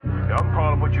Y'all can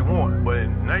call them what you want, but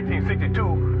in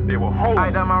 1962, they were whole. I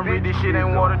done my read, this shit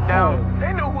ain't watered down.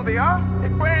 They know who they are. They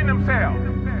brand themselves.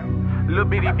 Little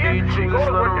bitty bitch, you Go to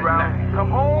slut work at around. 9.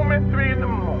 Come home at 3 in the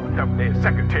morning. Talk to their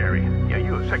secretary. Yeah,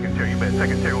 you a secretary. You better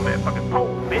secretary on that fucking pole,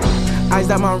 bitch. Ice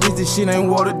out my wrist, this shit ain't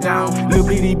watered down. Little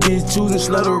bitty bitch choosing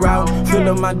slut around. Fill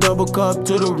up my double cup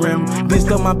to the rim. Bitch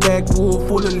up my backwood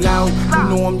full of loud.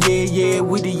 You know I'm yeah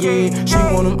with the yeah. She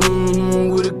want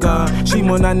with a god. She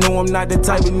want I know I'm not the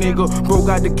type of nigga. Broke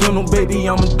out the kennel, baby,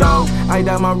 I'm a dog. Ice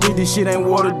out my wrist, this shit ain't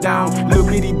watered down. Little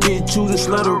bitty bitch choosing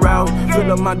slut around. Fill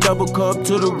up my double cup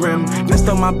to the rim. Bitch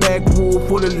up my backwood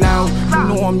full of loud.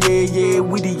 You know I'm yeah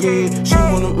with the yeah. She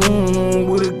want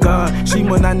with a god. She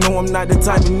want I know I'm not the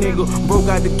type of nigga. Broke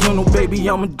out the kennel, baby,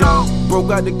 I'm a dog.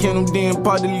 Broke out the kennel, then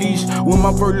part the leash. When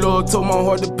my first love tore my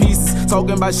heart to pieces.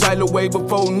 Talking about Shiloh way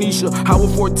before Nisha. I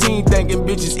was 14 thinking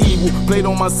bitches evil. Played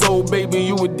on my soul, baby,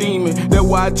 you a demon. That's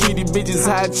why I treat these bitches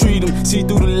how I treat them. See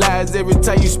through the lies every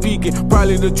time you speaking.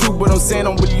 Probably the truth, but I'm saying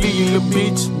don't believe you, little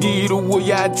bitch. Give you the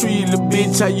way I treat you, little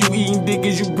bitch. How you eating dick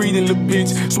as you breathing, little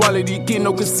bitch. Swallow these kid,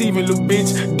 no conceiving, little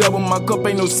bitch. Double my cup,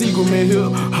 ain't no secret in here.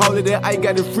 All of that I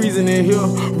got it freezing in here.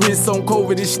 Wrist on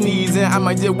COVID and sneezing. I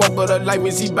might just walk out her life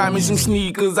when she buy me some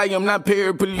sneakers. I am not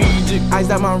paraplegic. Ice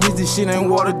out my wrist, this shit ain't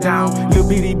watered down. Little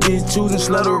bitty bitch choosing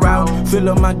slut around. Fill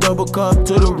up my double cup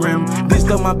to the rim. Bitch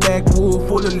up my backwood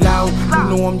full of loud.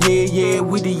 You know I'm yeah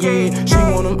with the yeah. She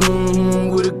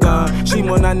want with a god. She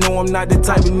want I know I'm not the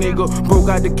type of nigga. Broke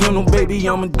out the kennel, baby,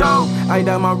 I'm a dog. Ice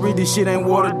out my wrist, this shit ain't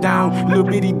watered down. Little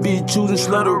bitty bitch choosing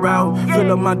slut around.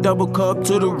 Fill up my double cup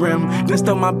to the rim. Bitch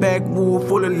up my backwood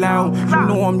full of loud. You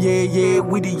know I'm yeah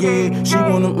with the yeah. She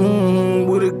want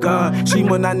with a god. She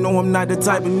want I know I'm not the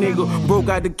type of nigga. Broke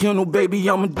out the kennel, baby,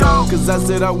 I'm a dog. Cause I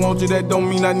said I want you, that don't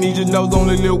mean I need you. That was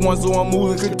only little one, so I'm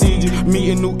moving strategic.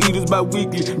 Meeting new eaters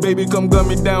bi-weekly. Baby, come gun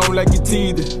me down like you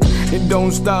teething. It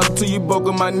don't stop till you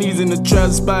buckle my knees in the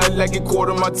trap spot like it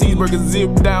quarter my cheeseburger.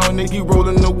 Zip down and keep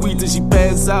rolling the weed till she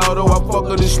pass out. Oh, I fuck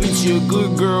her to sleep, she a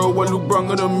good girl. What who brung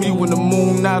her to me when the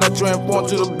moon out? I transform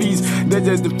to the beast. That's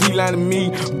just the feline of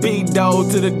me. Big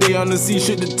dog to the day on the sea,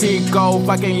 shit to take off.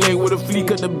 I can't lay with a flea,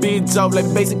 cut the bitch off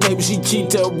like basic cable. She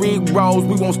cheat, tell Rick Ross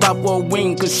we won't stop for a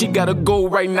wing, cause she gotta go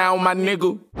right now, my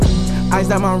nigga. Ice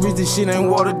out my wrist, this shit ain't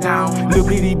watered down. Little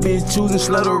bitty bitch choosing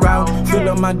slut around. Fill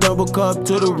up my double cup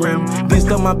to the rim. Bitch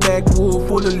up my backwood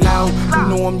full of loud.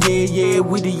 You know I'm yeah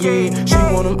with the yeah. She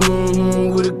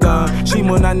want with a god. She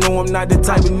want I know I'm not the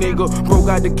type of nigga. Broke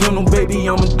out the kennel, baby,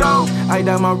 I'm a dog. Ice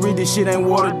out my wrist, this shit ain't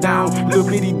watered down. Little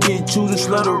bitty bitch choosing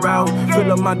slut around. Fill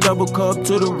up my double cup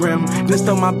to the rim. Bitch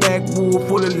up my backwood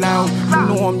full of loud.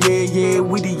 You know I'm yeah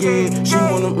with the yeah. She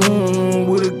want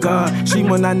with a god. She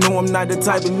want I know I'm not the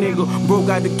type of nigga. Broke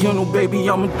out the kennel, baby,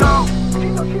 I'm a dog. She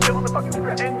know she live on the fucking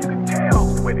strip, and you can tell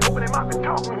the way they open their mouth and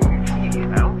talk.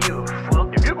 Yeah, I don't give a fuck.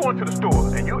 If you go into the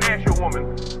store and you ask your woman,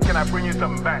 can I bring you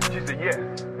something back? She said,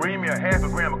 yes. Bring me a half a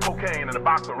gram of cocaine and a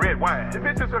box of red wine. The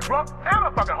bitch is a drunk and a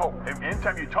fucking hoe. And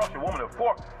anytime you toss your woman a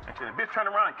fork, and the bitch turn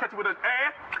around and catch her with her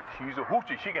ass, she's a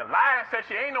hoochie. She can lie and say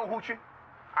she ain't no hoochie.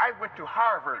 I went to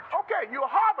Harvard. Okay, you a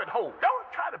Harvard hoe. Don't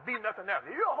try to be nothing else.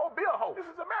 If you're a hoe, be a hoe. This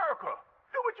is America.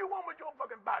 Do what you want with your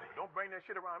fucking body. Don't bring that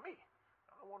shit around me.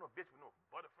 I don't want no bitch with no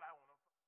butterfly on